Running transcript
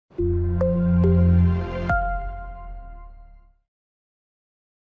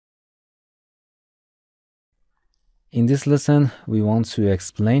In this lesson, we want to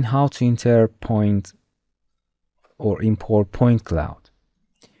explain how to enter point or import point cloud.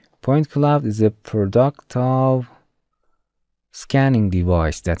 Point cloud is a product of scanning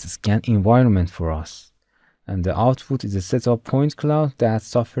device that scan environment for us. And the output is a set of point cloud that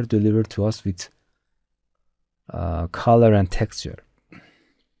software delivered to us with color and texture.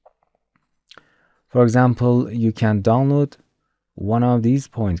 For example, you can download one of these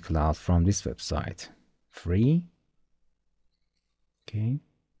point clouds from this website, free. Okay,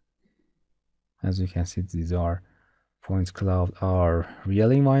 as you can see, these are point cloud are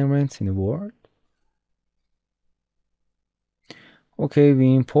real environments in the world. Okay,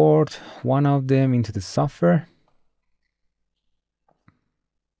 we import one of them into the software.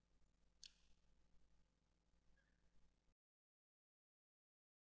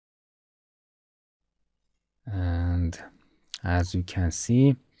 And as you can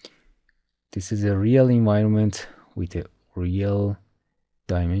see, this is a real environment with a real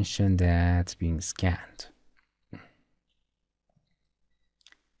dimension that's being scanned.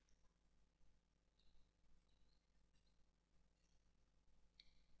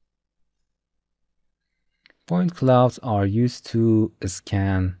 Point clouds are used to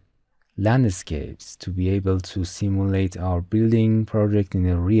scan landscapes to be able to simulate our building project in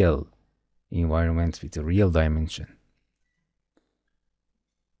a real environment with a real dimension.